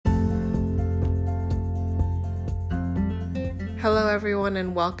Hello everyone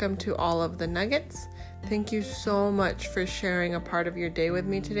and welcome to All of the Nuggets. Thank you so much for sharing a part of your day with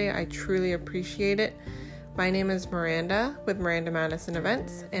me today. I truly appreciate it. My name is Miranda with Miranda Madison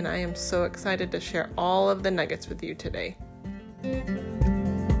Events, and I am so excited to share all of the nuggets with you today.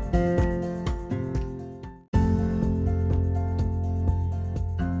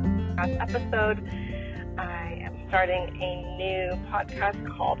 Last episode, I am starting a new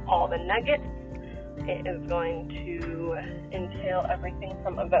podcast called All the Nuggets. It is going to entail everything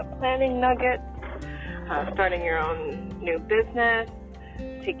from event planning nuggets, starting your own new business,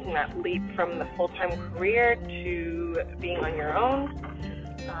 taking that leap from the full-time career to being on your own,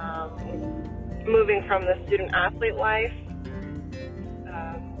 moving from the student-athlete life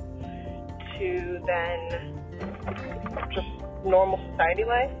to then just normal society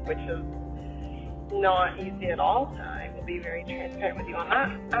life, which is not easy at all. I will be very transparent with you on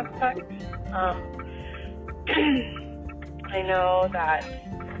that aspect. I know that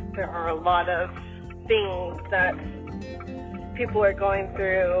there are a lot of things that people are going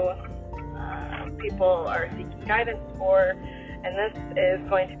through, people are seeking guidance for, and this is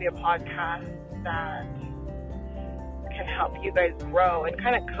going to be a podcast that can help you guys grow and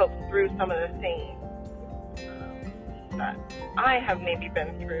kind of cope through some of the things that I have maybe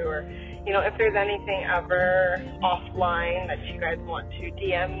been through, or if there's anything ever offline that you guys want to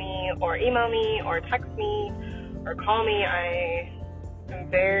DM me or email me or text me or call me, I am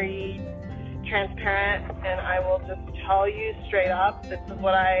very transparent and I will just tell you straight up, this is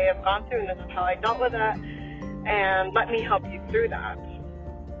what I have gone through and this is how I dealt with it, and let me help you through that.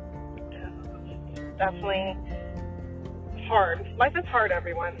 It's definitely hard. Life is hard,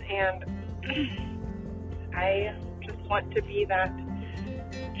 everyone, and I just want to be that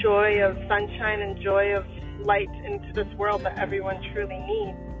joy of sunshine and joy of light into this world that everyone truly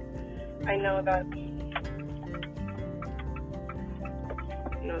needs. I know that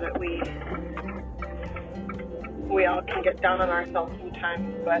we all can get down on ourselves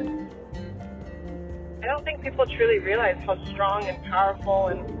sometimes, but I don't think people truly realize how strong and powerful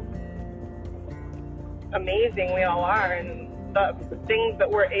and amazing we all are, and the things that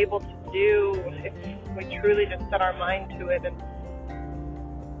we're able to do if we truly just set our mind to it. And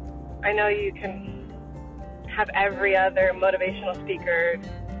I know you can have every other motivational speaker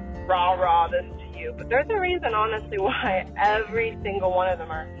rah this to you, but there's a reason, honestly, why every single one of them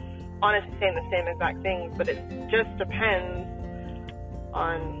are honestly saying the same exact things, but it just depends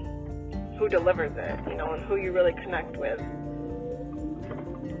on who delivers it, and who you really connect with.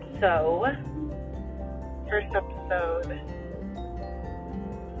 So, first episode,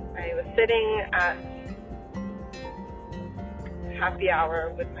 I was sitting at happy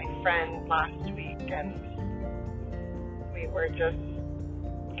hour with my friend last week, and we were just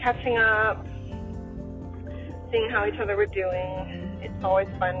catching up, seeing how each other were doing. It's always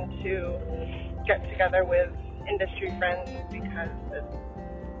fun to get together with industry friends because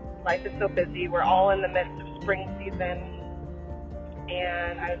life is so busy. We're all in the midst of spring season,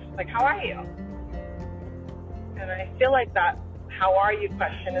 and I was just like, how are you? And I feel like that how are you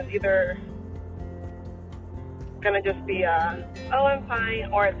question is either going to just be a, oh, I'm fine,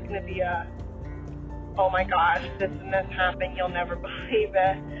 or it's going to be a, oh my gosh, this and this happened, you'll never believe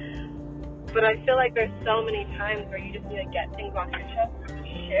it. But I feel like there's so many times where you just need to get things off your chest, or just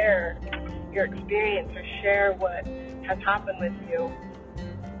share your experience, or share what has happened with you.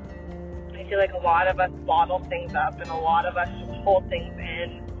 I feel like a lot of us bottle things up, and a lot of us just hold things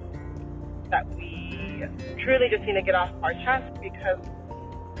in that we truly just need to get off our chest, because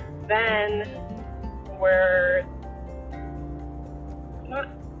then we're not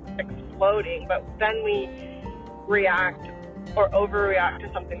exploding, but then we react or overreact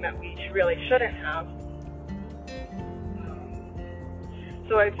to something that we really shouldn't have.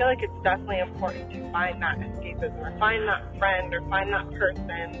 So I feel like it's definitely important to find that escapism, or find that friend, or find that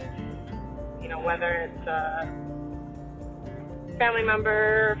person, whether it's a family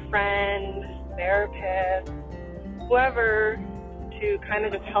member, friend, therapist, whoever, to kind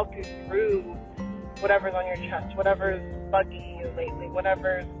of just help you through whatever's on your chest, whatever's bugging you lately,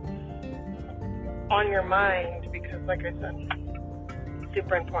 whatever's on your mind, because like I said, it's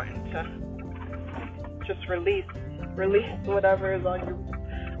super important to just release whatever is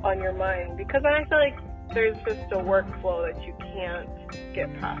on your mind, because I feel like there's just a workflow that you can't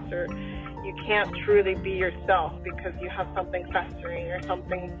get past, or you can't truly be yourself because you have something festering or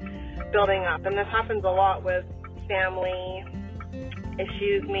something building up. And this happens a lot with family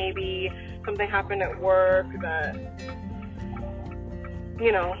issues. Maybe something happened at work that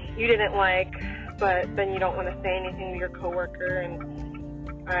you didn't like, but then you don't want to say anything to your coworker.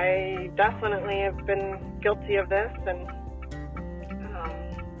 And I definitely have been guilty of this, and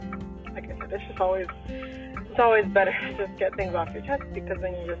I said, it's always better to just get things off your chest, because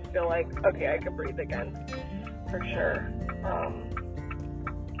then you just feel like, okay, I can breathe again, for sure.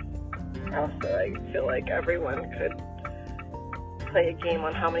 Also, I feel like everyone could play a game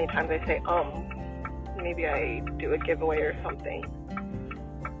on how many times I say, maybe I do a giveaway or something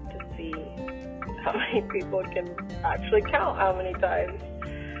to see how many people can actually count how many times.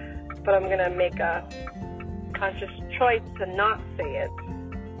 But I'm going to make a conscious choice to not say it.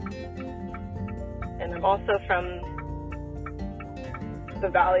 And I'm also from the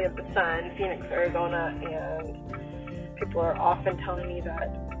Valley of the Sun, Phoenix, Arizona, and people are often telling me that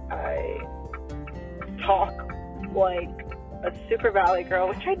I talk like a super Valley girl,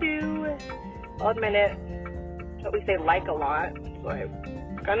 which I do. I'll admit it. But we say like a lot, so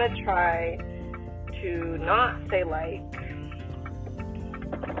I'm gonna try to not say like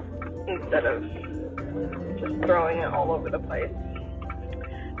instead of just throwing it all over the place.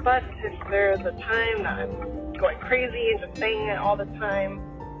 But if there's a time that I'm going crazy and just saying it all the time,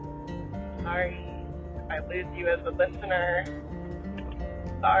 sorry if I lose you as a listener.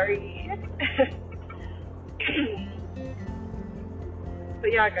 Sorry.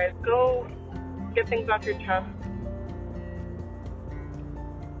 But yeah, guys, go get things off your chest.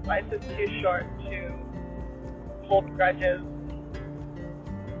 Life is too short to hold grudges.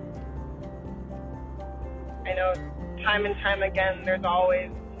 I know time and time again there's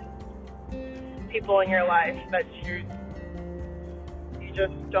always people in your life that you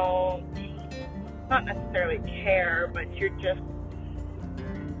just don't, not necessarily care, but you're just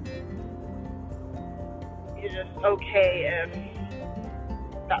okay if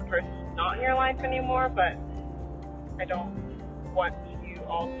that person's not in your life anymore. But I don't want you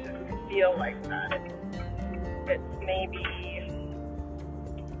all to feel like that. It's maybe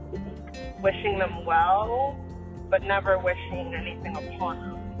wishing them well, but never wishing anything upon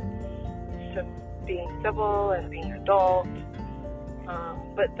them. It's just being civil and being adult.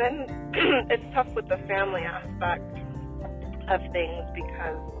 But then it's tough with the family aspect of things,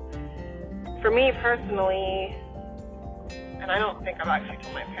 because for me personally, and I don't think I've actually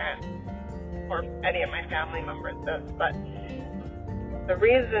told my parents or any of my family members this, but the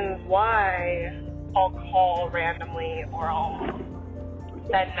reasons why I'll call randomly or I'll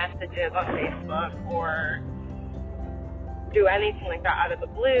send messages on Facebook or do anything like that out of the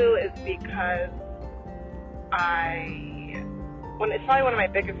blue is because it's probably one of my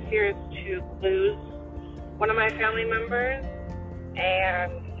biggest fears to lose one of my family members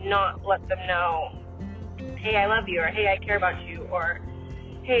and not let them know, hey, I love you, or hey, I care about you, or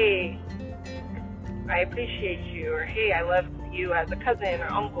hey, I appreciate you, or hey, I love you as a cousin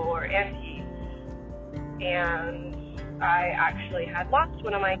or uncle or auntie. And I actually had lost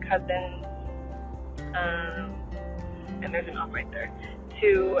one of my cousins, and there's an off right there,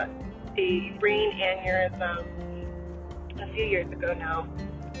 to a brain aneurysm a few years ago now.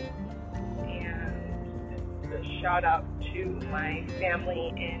 And it's a shout out to my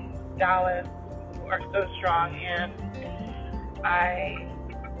family in Dallas, who are so strong, and I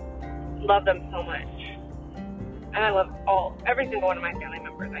love them so much. And I love every single one of my family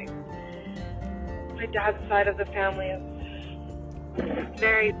members. My dad's side of the family is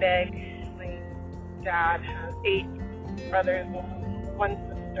very big. My dad has 8 brothers, 1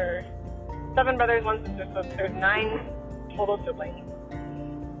 sister, 7 brothers, 1 sister, so there's 9 total siblings. I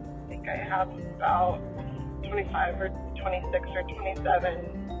think I have about 25 or 26 or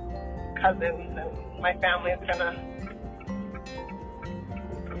 27 cousins, and my family is gonna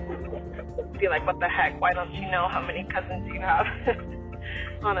be like, what the heck, why don't you know how many cousins you have?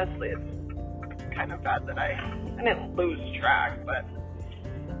 Honestly, it's kind of bad that I didn't lose track, but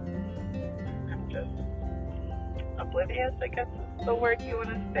I'm just oblivious, I guess is the word you want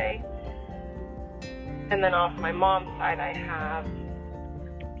to say. And then off my mom's side, I have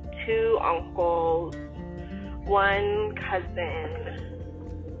 2 uncles, 1 cousin.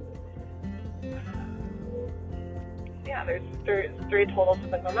 Yeah, there's 3 total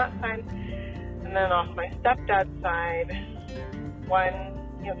siblings on that side. And then off my stepdad's side,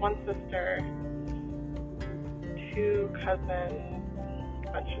 he has 1 sister, 2 cousins,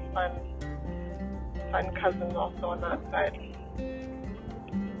 a bunch of fun cousins also on that side.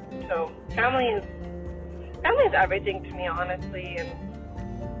 So family is everything to me, honestly. And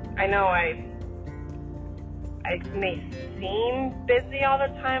I know I may seem busy all the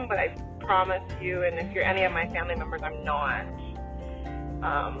time, but I promise you, and if you're any of my family members, I'm not.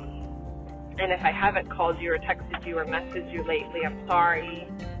 And if I haven't called you or texted you or messaged you lately, I'm sorry.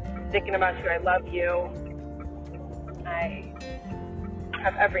 I'm thinking about you. I love you. I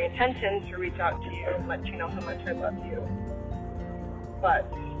have every intention to reach out to you and let you know how much I love you. But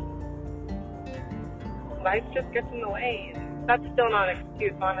life just gets in the way. And that's still not an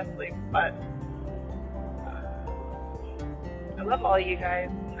excuse, honestly, but I love all you guys.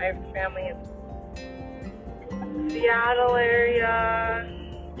 I have family in the Seattle area,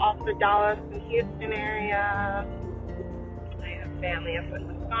 also Dallas and Houston area. I have family up in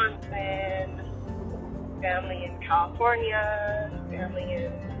Wisconsin, family in California, family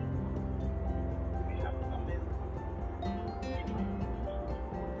in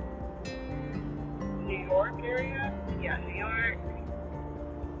New York area. Yeah, New York.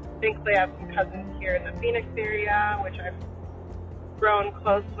 Thankfully, I have some cousins here in the Phoenix area, which I've grown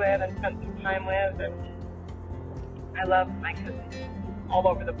close with and spent some time with, and I love my cousins all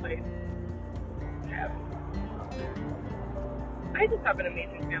over the place. I just have an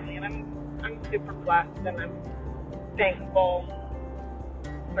amazing family, and I'm super blessed, and I'm thankful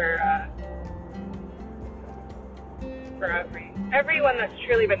for everyone that's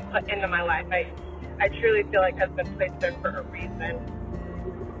truly been put into my life. I truly feel like has been placed there for a reason.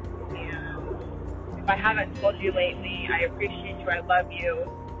 And if I haven't told you lately, I appreciate you. I love you.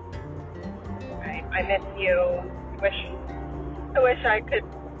 I miss you. I wish I could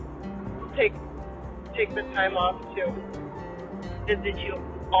take the time off to visit you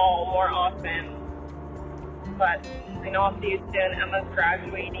all more often. But I know I'll see you soon. Emma's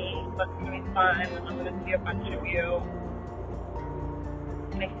graduating, so it's going to be fun. I'm going to see a bunch of you.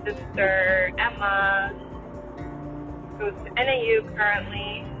 My sister, Emma, goes to NAU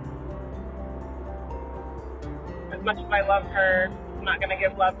currently. As much as I love her, I'm not going to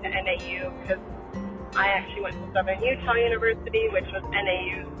give love to NAU because I actually went to Southern Utah University, which was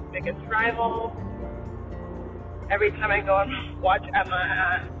NAU's biggest rival. Every time I go and watch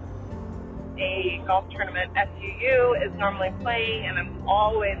Emma at a golf tournament, SUU is normally playing, and I'm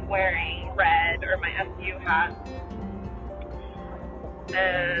always wearing red or my SUU hat.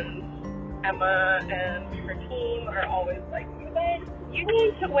 And Emma and her team are always like, you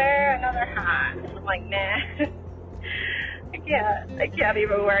need to wear another hat. And I'm like, nah, I can't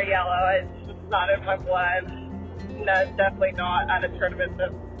even wear yellow. It's just not in my blood. No, it's definitely not at a tournament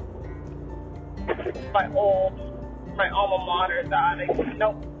that my alma mater's at.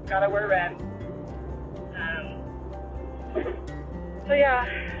 Nope, gotta wear red. So yeah,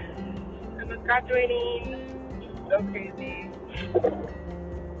 Emma's graduating. So crazy.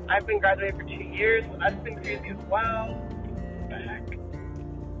 I've been graduating for 2 years, so that's been crazy as well. What the heck?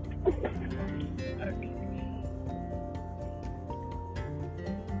 Okay.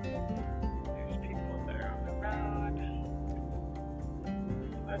 There's people there on the road.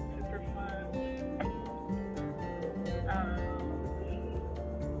 That's super fun.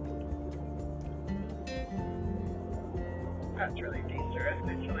 That's really dangerous. I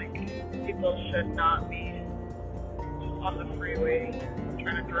feel like people should not be on the freeway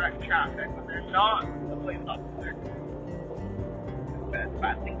trying to direct traffic when they're not the police officer.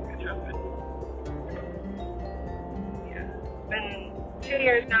 Bad things could happen. Yeah. It's been 2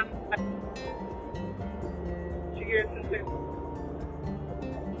 years now. 2 years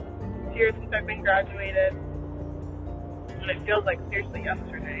since I've been graduated. And it feels like seriously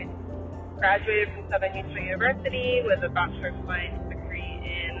yesterday. Graduated from Southern Utah University with a Bachelor of Science degree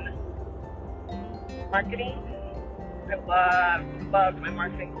in marketing. I loved my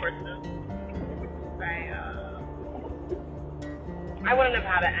marketing courses. I wouldn't have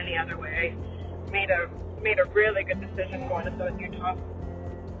had it any other way. Made a really good decision going to Southern Utah.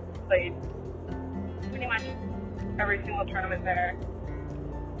 Played pretty much every single tournament there.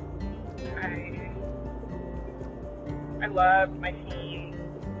 I loved my team.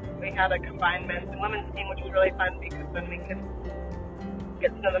 We had a combined men's and women's team, which was really fun because then we could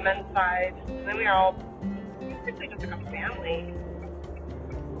get to know the men's side. And then we were all basically just like a family.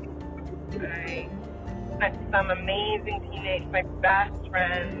 I met some amazing teammates, my best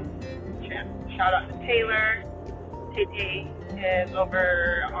friends. Shout out to Taylor. Tay is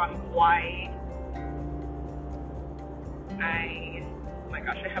over on Hawaii. Oh my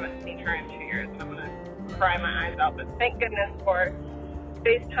gosh, I haven't seen her in 2 years, so I'm going to cry my eyes out. But thank goodness for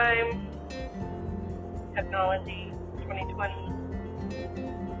FaceTime technology 2020.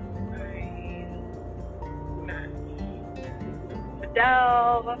 I met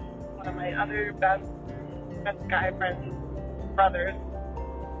Fidel, one of my other best guy friends, brothers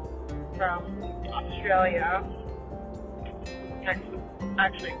from Australia.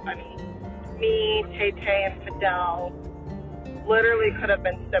 Actually funny. Me, Tay, and Fidel literally could have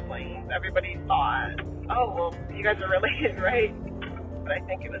been siblings. Everybody thought, oh, well, you guys are related, right? But I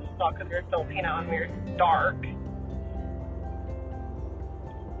think it was just all because we were Filipino and we were dark.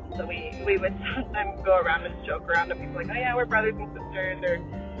 So we would sometimes go around and joke around and people like, oh yeah, we're brothers and sisters, or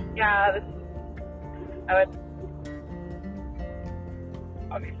yeah, this is I would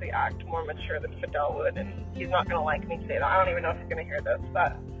obviously act more mature than Fidel would, and he's not going to like me say that. I don't even know if he's going to hear this,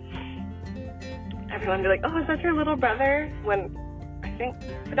 but everyone would be like, oh, is that your little brother? When I think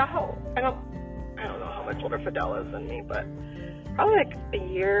Fidel, I don't know how much older Fidel is than me, but probably like a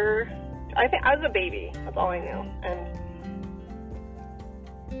year. I think I was a baby. That's all I knew. And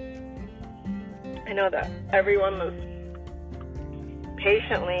I know that everyone was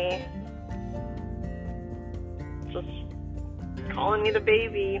patiently just calling me the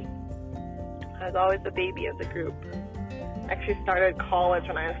baby. I was always the baby of the group. I actually started college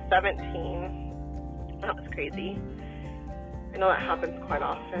when I was 17. That was crazy. I know that happens quite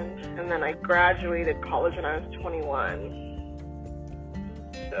often. And then I graduated college when I was 21.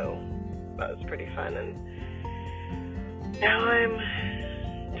 So that was pretty fun. And now I'm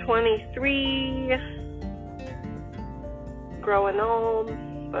 23, growing old,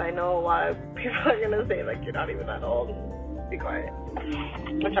 but I know a lot of people are going to say, like, you're not even that old. Be quiet.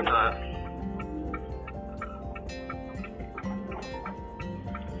 Which I'm not.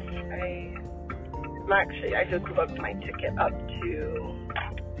 I just booked my ticket up to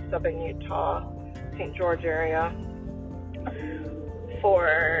Southern Utah, St. George area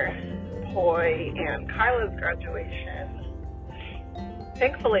for Poi and Kyla's graduation.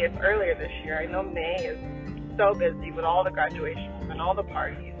 Thankfully, it's earlier this year. I know May is so busy with all the graduations and all the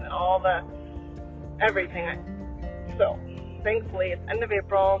parties and all the everything. So, thankfully, it's end of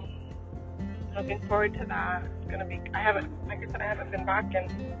April. Looking forward to that. It's gonna be. I haven't been back in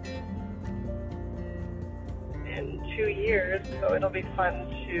 2 years, so it'll be fun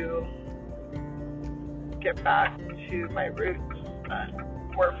to get back to my roots.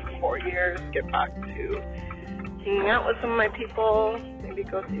 Work for 4 years, get back to hanging out with some of my people, maybe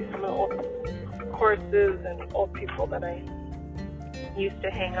go see some of the old courses and old people that I used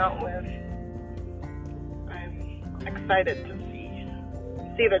to hang out with. I'm excited to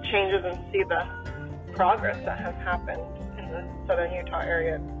see the changes and see the progress that has happened in the Southern Utah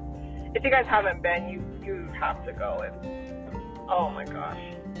area. If you guys haven't been, you have to go. It's, oh my gosh,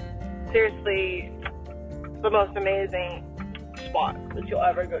 seriously, the most amazing spot that you'll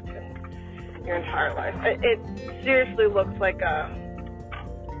ever go to in your entire life. It seriously looks like a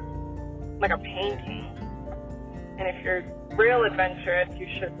painting. And if you're real adventurous, you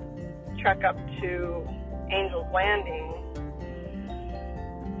should trek up to Angel's Landing.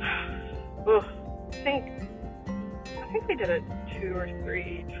 Oof, I think we did it 2 or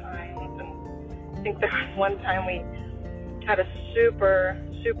 3 times, and I think there was one time we had a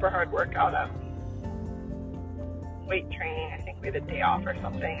super hard workout at weight training. I think we had a day off or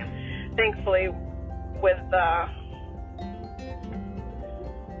something. And thankfully, with the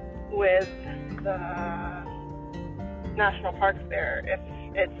national parks there, if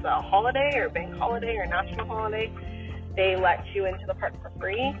it's a holiday or bank holiday or national holiday, they let you into the park for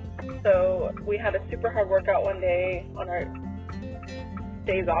free. So we had a super hard workout one day on our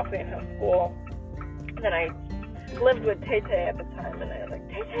days off. We didn't have school. And then I lived with Tay Tay at the time, and I was like,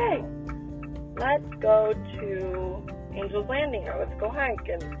 Tay Tay, let's go to Angel's Landing, or let's go hike.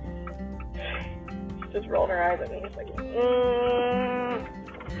 And she just rolled her eyes at me. She's like,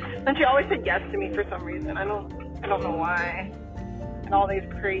 And she always said yes to me for some reason. I don't know why. And all these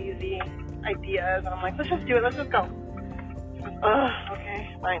crazy ideas, and I'm like, let's just do it. Let's just go.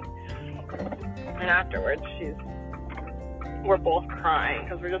 Okay, fine. And afterwards, we're both crying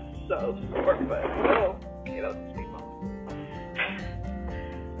because we're just so sore. But okay, that was a sweet moment.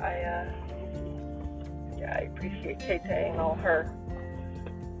 I appreciate Tay Tay and all her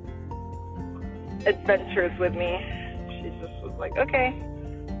adventures with me. She just was like, okay,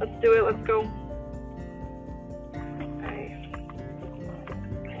 let's do it. Let's go. I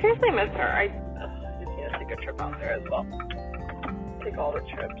seriously miss her. I just need to take a trip out there as well. Take all the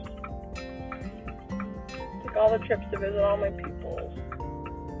trips. Take all the trips to visit all my people.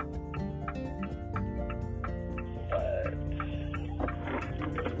 But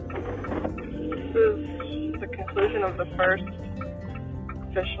this is the conclusion of the first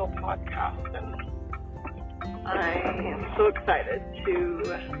official podcast, and I am so excited to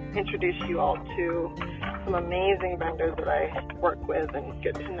introduce you all to some amazing vendors that I work with and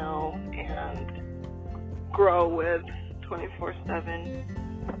get to know and grow with 24/7.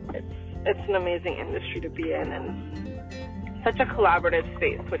 It's an amazing industry to be in, and such a collaborative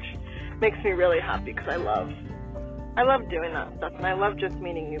space, which makes me really happy because I love doing that stuff, and I love just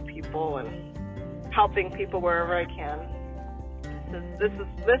meeting new people and helping people wherever I can.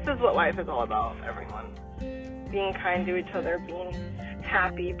 This is what life is all about, everyone. Being kind to each other, being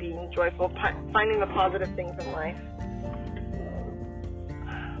happy, being joyful, finding the positive things in life.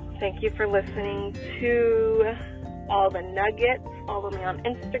 Thank you for listening to all the nuggets. Follow me on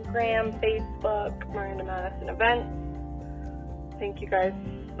Instagram, Facebook, Miranda Madison Events. Thank you guys.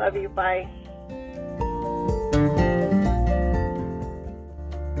 Love you. Bye.